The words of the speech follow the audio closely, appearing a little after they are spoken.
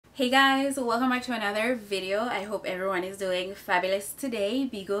Hey guys, welcome back to another video. I hope everyone is doing fabulous today.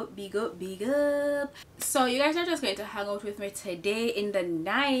 Big up, big up, big up. So you guys are just going to hang out with me today in the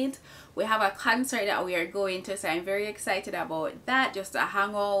night. We have a concert that we are going to, so I'm very excited about that, just to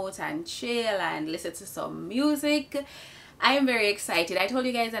hang out and chill and listen to some music. I am very excited. I told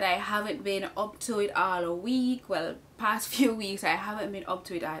you guys that I haven't been up to it all week. Well, past few weeks I haven't been up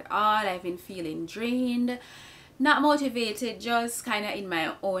to it at all. I've been feeling drained, not motivated, just kind of in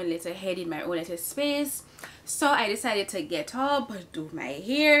my own little head, in my own little space. So I decided to get up, do my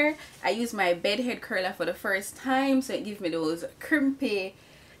hair. I used my bed head curler for the first time, so it gives me those crimpy,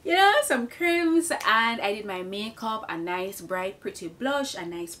 you know, some crimps. And I did my makeup, a nice bright pretty blush, a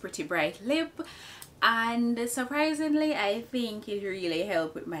nice pretty bright lip. And surprisingly, I think it really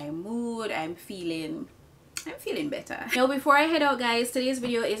helped with my mood. I'm feeling better. Now before I head out guys, today's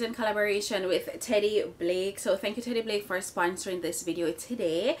video is in collaboration with Teddy Blake, so thank you Teddy Blake for sponsoring this video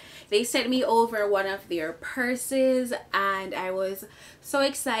today. They sent me over one of their purses and I was so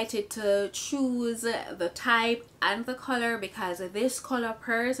excited to choose the type and the color because this color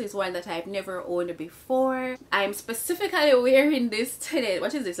purse is one that I've never owned before. I'm specifically wearing this today.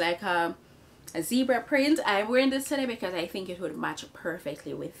 What is this, like a zebra print? I'm wearing this today because I think it would match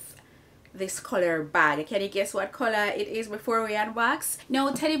perfectly with this color bag. Can you guess what color it is before we unbox?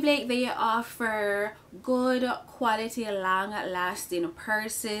 Now Teddy Blake, they offer good quality long lasting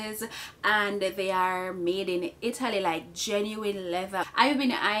purses and they are made in Italy, like genuine leather. I've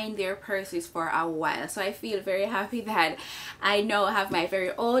been eyeing their purses for a while, so I feel very happy that I now have my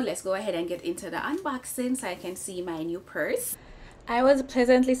very own. Let's go ahead and get into the unboxing so I can see my new purse. I was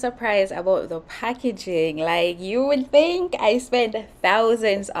pleasantly surprised about the packaging. Like, you would think I spent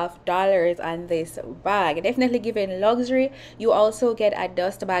thousands of dollars on this bag. Definitely giving luxury. You also get a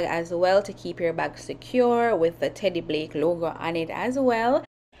dust bag as well to keep your bag secure with the Teddy Blake logo on it as well.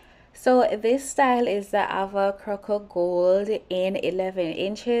 So this style is the avocado gold in 11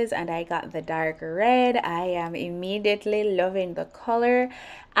 inches and I got the dark red. I am immediately loving the color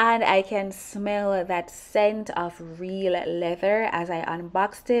and I can smell that scent of real leather as I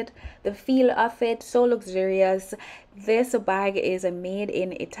unboxed it. The feel of it, so luxurious. This bag is made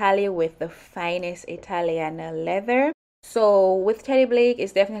in Italy with the finest Italian leather. So with Teddy Blake,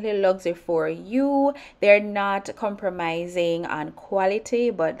 it's definitely luxury for you. They're not compromising on quality,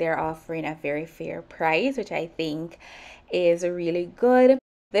 but they're offering a very fair price, which I think is really good.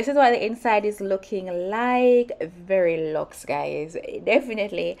 This is what the inside is looking like. Very luxe, guys.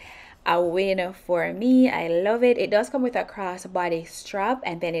 Definitely a winner for me. I love it. It does come with a crossbody strap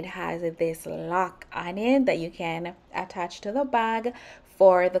and then it has this lock on it that you can attach to the bag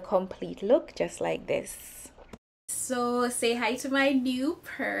for the complete look, just like this. So say hi to my new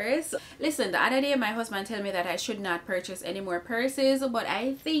purse. Listen, the other day my husband told me that I should not purchase any more purses, but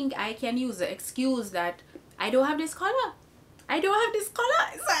I think I can use the excuse that I don't have this color. I don't have this color,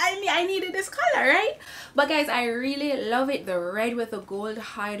 so I needed this color, right? But guys, I really love it. The red with the gold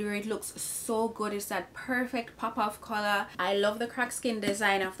hardware, it looks so good. It's that perfect pop-off color. I love the crack skin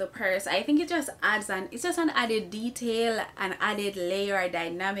design of the purse. I think it just adds it's just an added detail, an added layer, a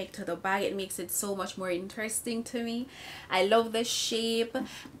dynamic to the bag. It makes it so much more interesting to me. I love the shape,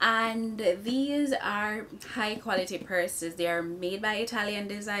 and these are high quality purses. They are made by Italian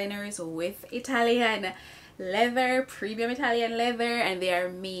designers with Italian leather, premium Italian leather, and they are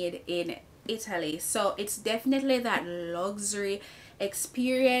made in Italy. So it's definitely that luxury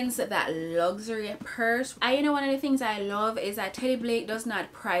experience, that luxury purse. You know, one of the things I love is that Teddy Blake does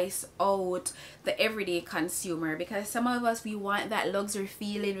not price out the everyday consumer, because some of us, we want that luxury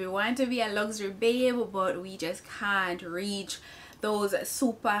feeling, we want to be a luxury babe, but we just can't reach those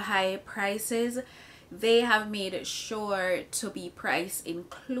super high prices. They have made sure to be price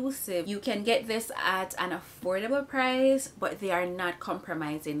inclusive. You can get this at an affordable price, but they are not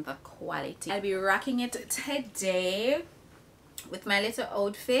compromising the quality. I'll be rocking it today with my little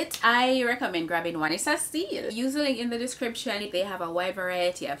outfit. I recommend grabbing one. It's a steal. Use the link in the description. They have a wide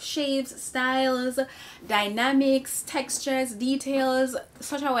variety of shapes, styles, dynamics, textures, details,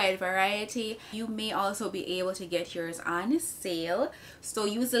 such a wide variety. You may also be able to get yours on sale, so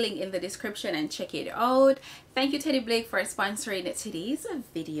use the link in the description and check it out. Thank you Teddy Blake for sponsoring today's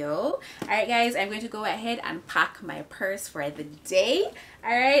video. Alright guys, I'm going to go ahead and pack my purse for the day.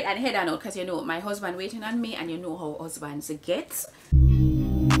 Alright, and head on out because you know my husband waiting on me and you know how husbands get.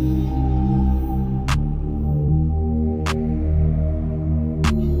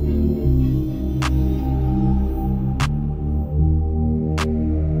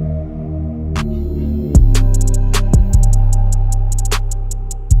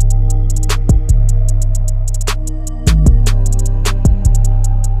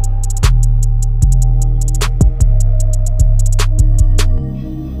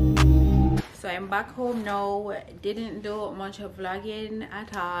 back home now. Didn't do much of vlogging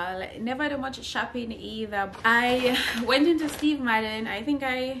at all. Never do much shopping either. I went into Steve Madden. I think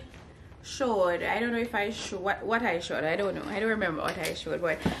I showed, I don't know if I showed what I showed. I don't know, I don't remember what I showed,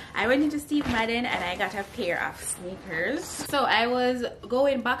 but I went into Steve Madden and I got a pair of sneakers. So I was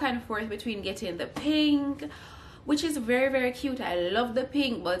going back and forth between getting the pink, which is very cute. I love the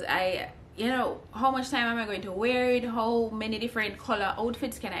pink, but you know, how much time am I going to wear it? How many different color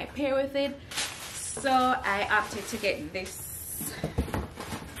outfits can I pair with it? So I opted to get this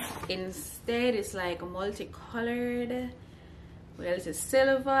instead. It's like multicolored. Well, it's a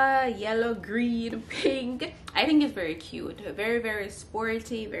silver, yellow, green, pink. I think it's very cute. Very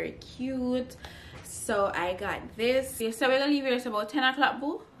sporty, very cute. So I got this. So we're gonna leave here. It's about 10 o'clock,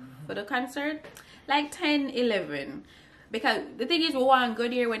 boo, for the concert. Like 10, 11. Because the thing is, we want to go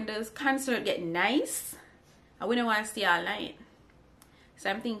there when the concert get nice. And we don't want to stay all night. So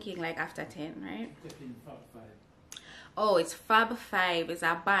I'm thinking like after 10, right? Oh, it's Fab 5. It's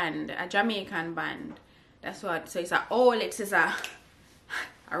a band, a Jamaican band. That's what. So it's a it's a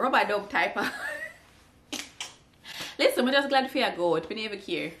rubber dub type of. Listen, I'm just glad for you go out. We never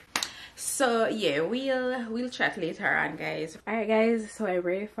care. So yeah, we'll chat later on, guys. Alright guys, so I'm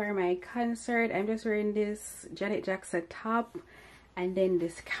ready for my concert. I'm just wearing this Janet Jackson top and then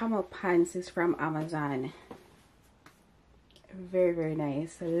this camel pants is from Amazon. Very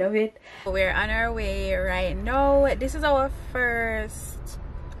nice. I love it. We're on our way right now. This is our first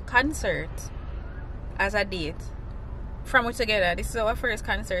concert as a date from we together. This is our first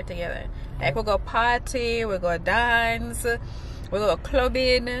concert together. Like we go party, we go dance, we go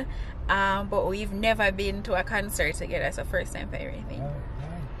clubbing, but we've never been to a concert together. It's the first time for everything.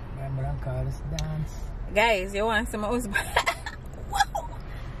 Remember I call this dance. Guys, you want some husband? Wow!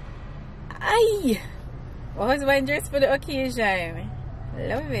 Aye! My husband dressed for the occasion.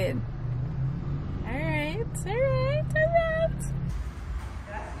 Love it. Alright.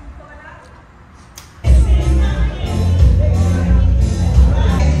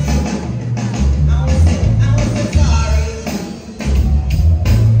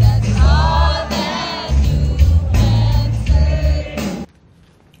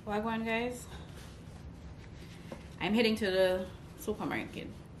 Wagwan, guys. I'm heading to the supermarket.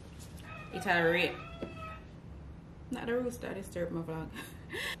 It's at a rate. Not the rooster, disturb my vlog.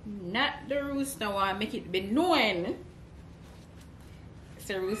 Not the rooster want make it be known. It's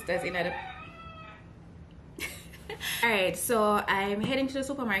the roosters in the. Alright, so I'm heading to the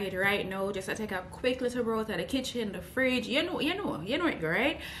supermarket right now just to take a quick little browse at the kitchen, the fridge. You know it,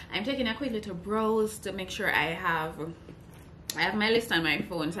 right? I'm taking a quick little browse to make sure I have my list on my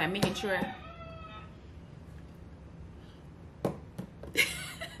phone, so I'm making sure.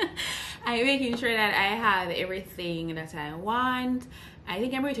 I'm making sure that I have everything that I want. I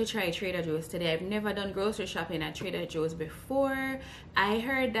think I'm going to try Trader Joe's today. I've never done grocery shopping at Trader Joe's before. I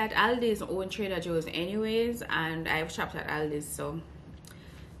heard that Aldi's own Trader Joe's anyways, and I've shopped at Aldi's, so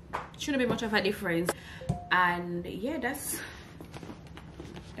shouldn't be much of a difference. And yeah, that's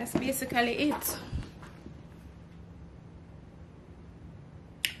basically it.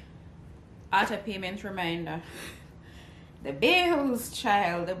 Auto payment reminder. The bills,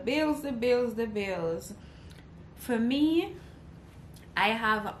 child. The bills. For me, I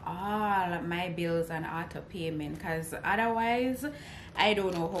have all my bills on auto payment because otherwise I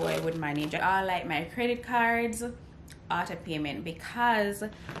don't know how I would manage all like my credit cards auto payment, because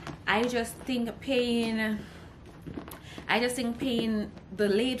I just think paying the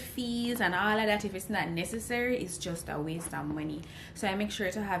late fees and all of that, if it's not necessary, it's just a waste of money. So I make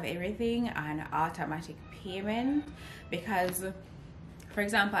sure to have everything on automatic payment, because for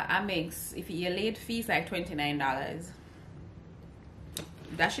example, Amex, if your late fee is like $29,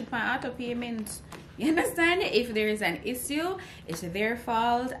 that should pay auto payment. You understand? If there is an issue, it's their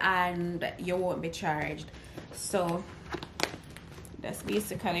fault and you won't be charged. So that's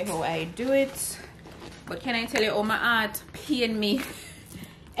basically how I do it. But can I tell you, oh, my aunt paying me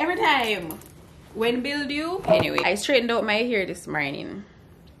every time when bill due. Anyway, I straightened out my hair this morning.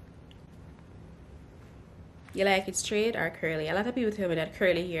 You like it straight or curly? A lot of people tell me that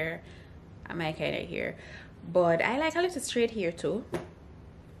curly hair are my kind of hair, but I like a little straight hair too.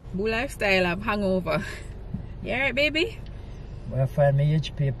 Boo lifestyle of hangover. You alright, baby? I find me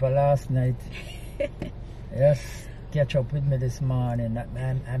each paper last night. Just catch up with me this morning.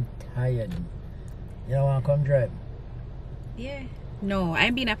 I'm tired. You don't want to come drive? Yeah. No,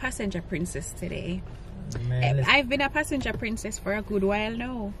 I'm being a passenger princess today. Man, I've been a passenger princess for a good while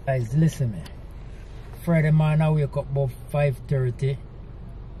now. Guys, listen me. Friday morning I wake up about 5:30.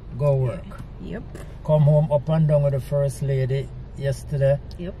 Go work. Yep. Come home up and down with the first lady yesterday.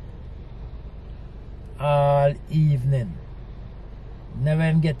 Yep. all evening. Never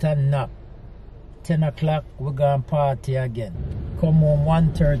even get a nap. 10 o'clock, we go and party again. Come home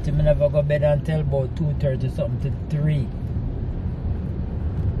 1:30, me never go bed until about 2:30 something to 3.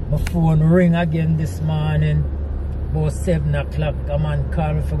 My phone ring again this morning, about 7 o'clock. A man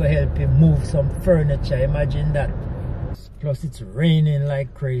called me for go help him move some furniture, imagine that. Plus it's raining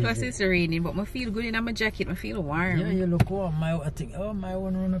like crazy. Plus it's raining, but I feel good in my jacket, I feel warm. Yeah, you look warm. I think, oh, my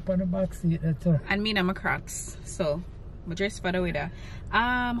one run up on the back seat there too. And me and my Crocs, so I dress for the weather.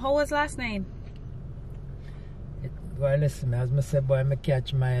 How was last night? Boy, listen, as I said, boy, I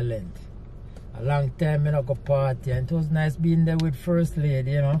catch my length. A long time I go party, and it was nice being there with First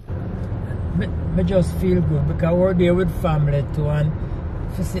Lady, you know. Me just feel good because we're there with family too, and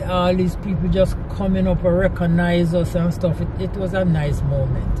to see all these people just coming up and recognize us and stuff, it was a nice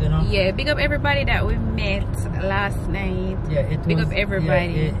moment, you know. Yeah, big up everybody that we met last night. Yeah, it big was, up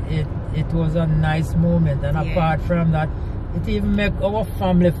everybody. Yeah, it was a nice moment, and apart from that, it even make our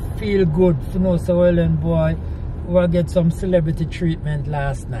family feel good to know so well, and boy, we get some celebrity treatment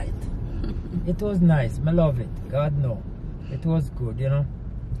last night. It was nice. I love it. God no. It was good, you know.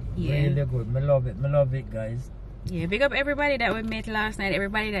 Yeah. Really good. I love it. I love it, guys. Yeah, big up everybody that we met last night,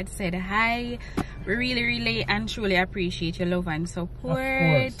 everybody that said hi. We really, really and truly appreciate your love and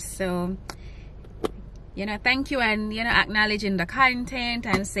support. So, you know, thank you, and, you know, acknowledging the content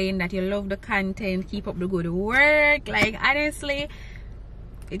and saying that you love the content, keep up the good work. Like, honestly,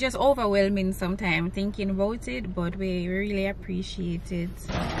 it's just overwhelming sometimes thinking about it, but we really appreciate it.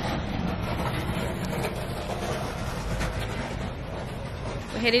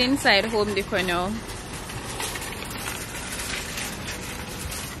 We're heading inside Home Depot now.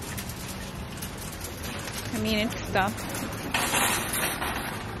 Convenient stuff.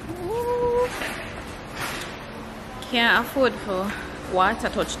 Ooh. Can't afford for water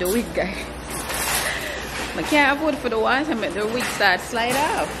touch the wig, guys. I can't afford for the water, make the wig start slide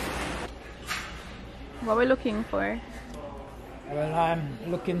off. What are we looking for? Well,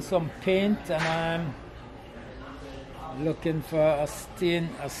 I'm looking some paint, and I'm looking for a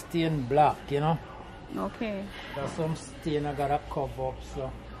stain black, you know. Okay. There's some stain I gotta cover up,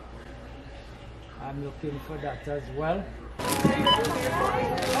 so I'm looking for that as well.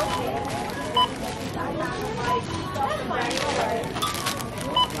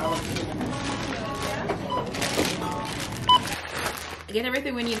 Get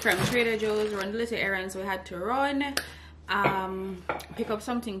everything we need from Trader Joe's, run the little errands we had to run, pick up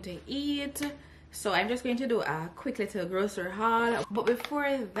something to eat. So I'm just going to do a quick little grocery haul. But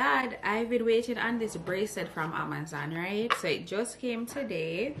before that, I've been waiting on this bracelet from Amazon, right? So it just came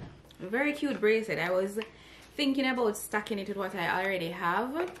today. Very cute bracelet. I was thinking about stacking it with what I already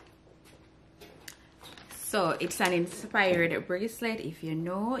have. So it's an inspired bracelet. If you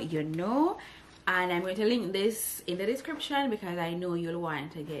know, you know. And I'm going to link this in the description because I know you'll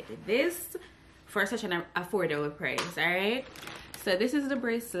want to get this for such an affordable price. All right, so this is the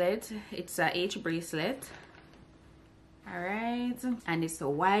bracelet. It's a H bracelet. All right, and it's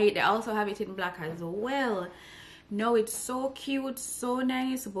white. They also have it in black as well. No, it's so cute, so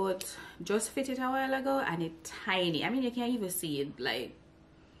nice, but just fit it a while ago and it's tiny. I mean, you can't even see it. Like,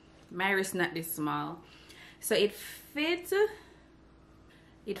 my wrist not this small. So it fits.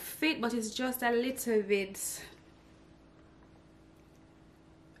 It fit, but it's just a little bit,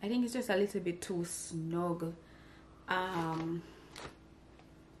 I think it's just a little bit too snug.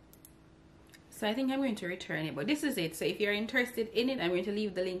 So I think I'm going to return it, but this is it. So if you're interested in it, I'm going to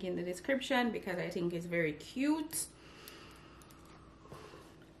leave the link in the description because I think it's very cute.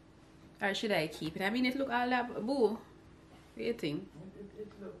 Or should I keep it? I mean, it look all that boo. What do you think?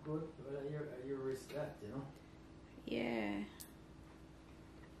 It look good, but you risk that, you know? Yeah.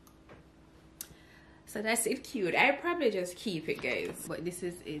 So that's it, cute. I probably just keep it, guys. But this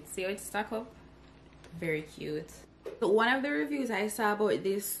is it. See how it's stuck up? Very cute. So one of the reviews I saw about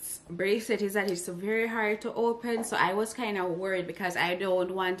this bracelet is that it's very hard to open. So I was kind of worried because I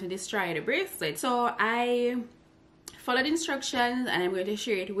don't want to destroy the bracelet. So I followed instructions and I'm going to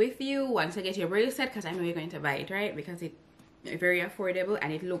share it with you once I get your bracelet because I know you're going to buy it, right? Because it's very affordable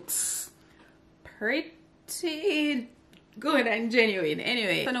and it looks pretty good and genuine.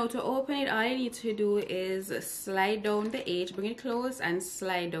 Anyway, so now to open it, all you need to do is slide down the H, bring it close and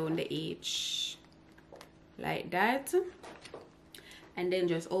slide down the H like that, and then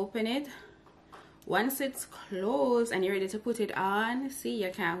just open it. Once it's closed and you're ready to put it on, see,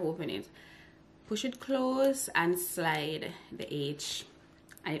 you can't open it. Push it close and slide the H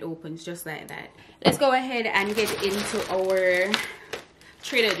and it opens just like that. Let's go ahead and get into our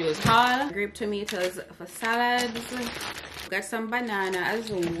Trader Joe's haul. Grape tomatoes for salads. Got some banana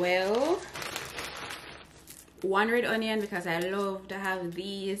as well. one red onion because I love to have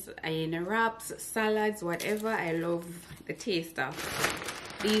these in wraps, salads, whatever. I love the taste of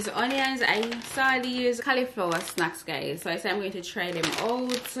these onions. I saw these cauliflower snacks, guys, so I said I'm going to try them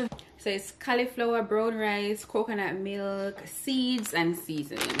out. So it's cauliflower, brown rice, coconut milk, seeds, and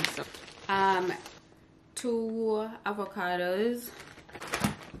seasoning. So 2 avocados,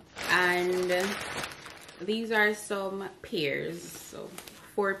 and these are some pears, so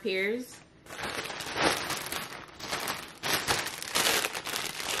 4 pears.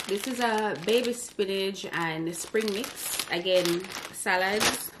 This is a baby spinach and spring mix, again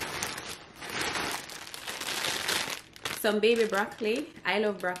salads. Some baby broccoli. I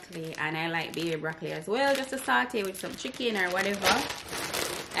love broccoli and I like baby broccoli as well, just to saute with some chicken or whatever.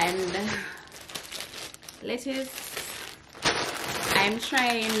 And lettuce. I'm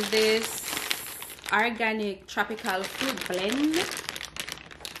trying this organic tropical fruit blend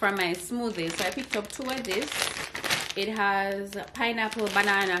for my smoothie. So I picked up 2 of this. It has pineapple,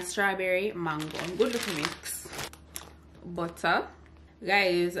 banana, strawberry, mango. Good looking mix. Butter.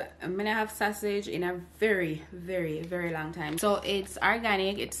 Guys, I'm gonna have sausage in a very long time. So it's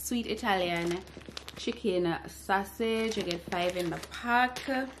organic, it's sweet Italian chicken sausage. You get 5 in the pack.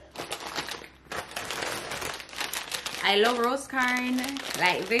 I love roast corn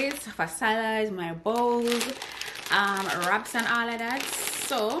like this for salads, my bowls, wraps and all of that.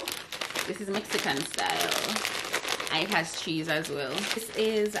 So this is Mexican style. And it has cheese as well. This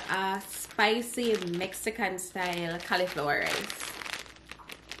is a spicy Mexican style cauliflower rice.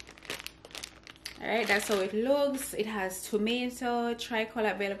 Alright, that's how it looks. It has tomato,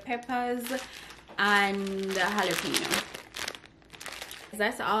 tricolor bell peppers, and jalapeno.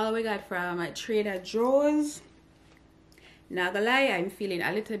 That's all we got from Trader Joe's. Not gonna lie, I'm feeling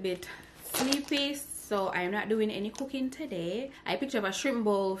a little bit sleepy, so I'm not doing any cooking today. I picked up a shrimp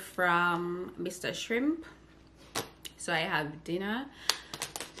bowl from Mr. Shrimp, so I have dinner.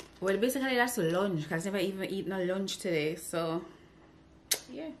 Well, basically that's lunch because I've never even eaten a lunch today, so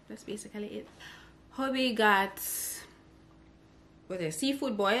yeah, that's basically it. Hubby got with a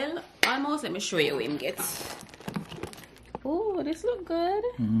seafood boil almost. Let me show you what him gets. Oh, this look good.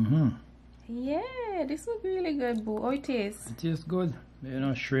 Yeah, this look really good, boo. How it tastes? It tastes good. You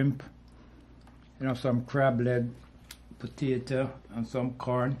know, shrimp, you know, some crab leg, potato, and some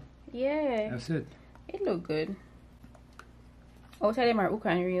corn. Yeah, that's it. It look good. Oh, tell them our hook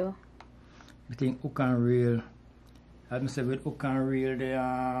and reel. I think hook and reel. As I said, with hook and reel,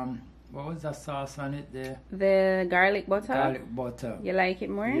 the what was that sauce on it there? The garlic butter. Garlic butter. You like it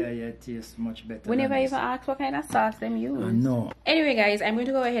more? Yeah, it tastes much better. We never even asked what kind of sauce them use. No. Anyway, guys, I'm going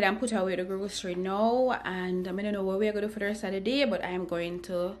to go ahead and put away the grocery now, and I'm gonna know what we're gonna do for the rest of the day, but I'm going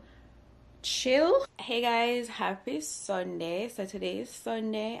to chill. Hey guys, happy Sunday. So today is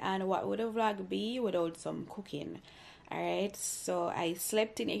Sunday, and what would a vlog be without some cooking? Alright, so I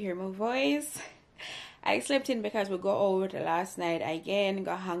slept in. You hear my voice? I slept in because we go out last night again,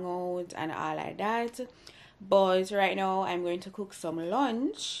 got hung out and all like that. But right now I'm going to cook some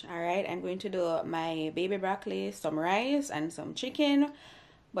lunch. Alright, I'm going to do my baby broccoli, some rice and some chicken,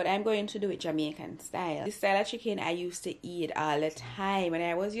 but I'm going to do it Jamaican style. This style of chicken I used to eat all the time when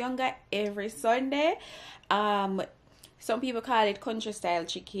I was younger, every Sunday. Some people call it country style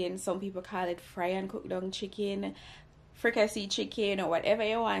chicken, some people call it fry and cook down chicken, fricassee chicken, or whatever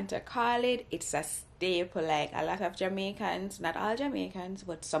you want to call it. It's a staple. Like a lot of Jamaicans, not all Jamaicans,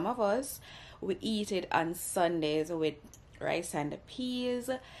 but some of us, we eat it on Sundays with rice and peas,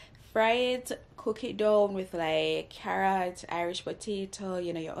 fry it, cook it down with like carrot, Irish potato,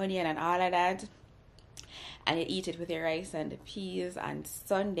 you know, your onion and all of that, and you eat it with your rice and peas on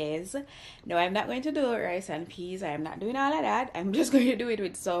Sundays. No, I'm not going to do rice and peas. I'm not doing all of that. I'm just going to do it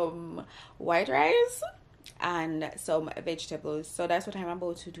with some white rice and some vegetables. So that's what I'm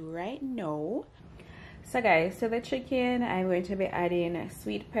about to do right now. So guys, to the chicken I'm going to be adding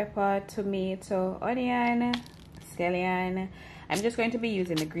sweet pepper, tomato, onion, scallion. I'm just going to be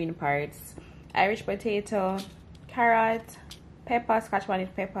using the green parts, Irish potato, carrot, pepper, scotch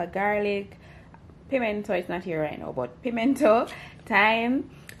bonnet pepper, garlic, pimento. It's not here right now, but pimento, thyme,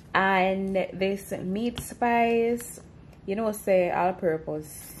 and this meat spice, you know, say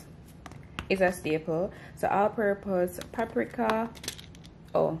all-purpose is a staple. So all-purpose, paprika,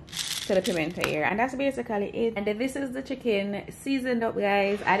 to the pimento here, and that's basically it. And this is the chicken seasoned up,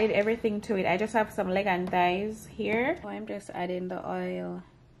 guys. Added everything to it. I just have some leg and thighs here. So I'm just adding the oil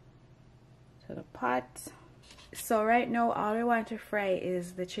to the pot. So right now all we want to fry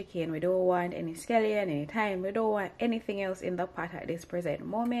is the chicken. We don't want any scallion, any thyme. We don't want anything else in the pot at this present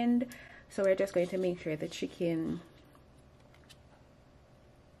moment. So we're just going to make sure the chicken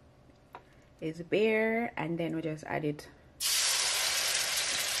is bare, and then we just add it.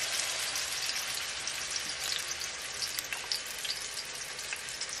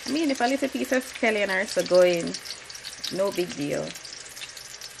 I mean, if a little piece of scallion are so going, no big deal.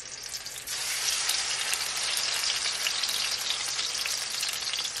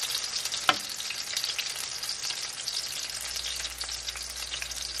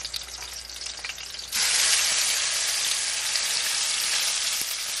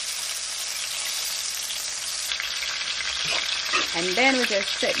 And then we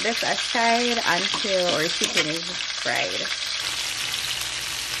just set this aside until our chicken is fried.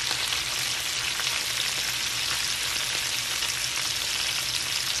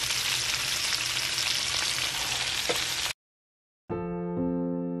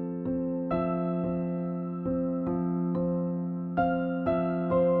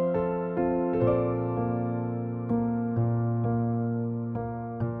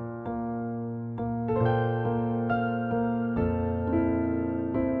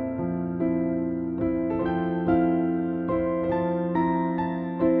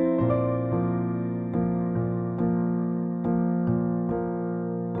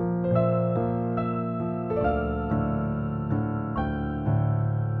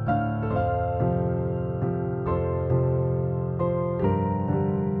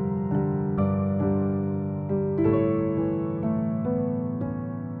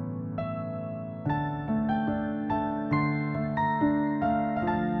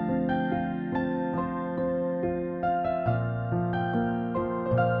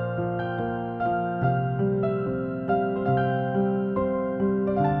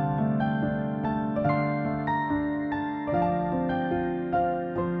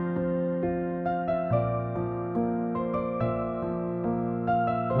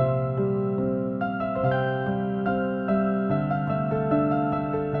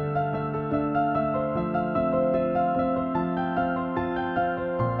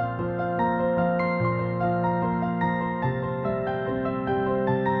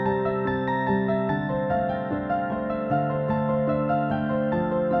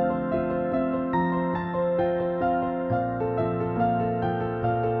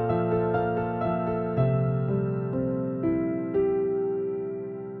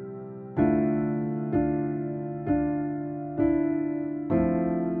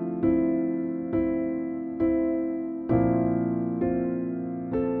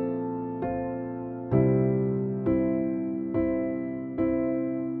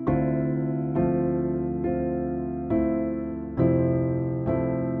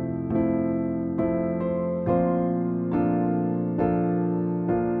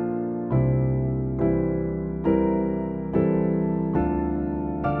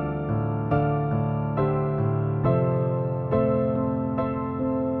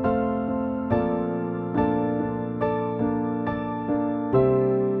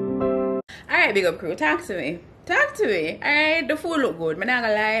 Alright, big up crew, talk to me. Talk to me. Alright, the food look good. I'm not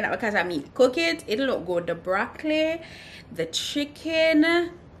gonna lie, not because of me cook it. It look good. The broccoli, the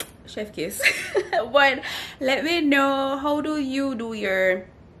chicken, chef kiss. But let me know, how do you do your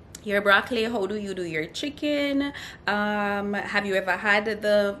broccoli? How do you do your chicken? Have you ever had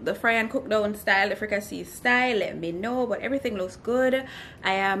the fry and cook down style, the fricassee style? Let me know. But everything looks good.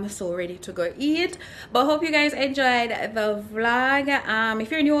 I am so ready to go eat. But hope you guys enjoyed the vlog.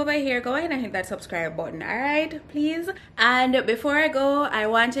 If you're new over here, go ahead and hit that subscribe button, all right, please. And before I go, I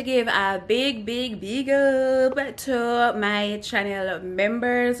want to give a big up to my channel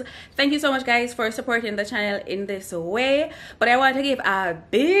members. Thank you so much, guys, for supporting the channel in this way. But I want to give a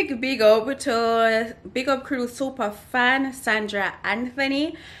big up to Big Up Crew super fan Sandra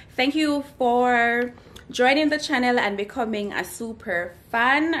Anthony. Thank you for joining the channel and becoming a super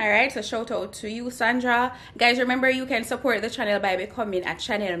fan. All right, so shout out to you, Sandra. Guys, remember, you can support the channel by becoming a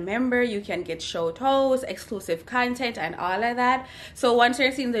channel member. You can get shout outs, exclusive content, and all of that. So once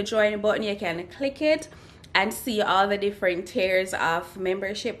you're seeing the join button, you can click it and see all the different tiers of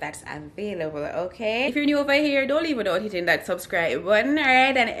membership that's available. Okay, if you're new over here, don't leave without hitting that subscribe button. All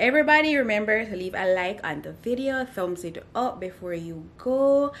right, and everybody remember to leave a like on the video, thumbs it up before you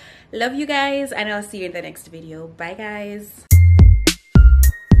go. Love you guys, and I'll see you in the next video. Bye, guys.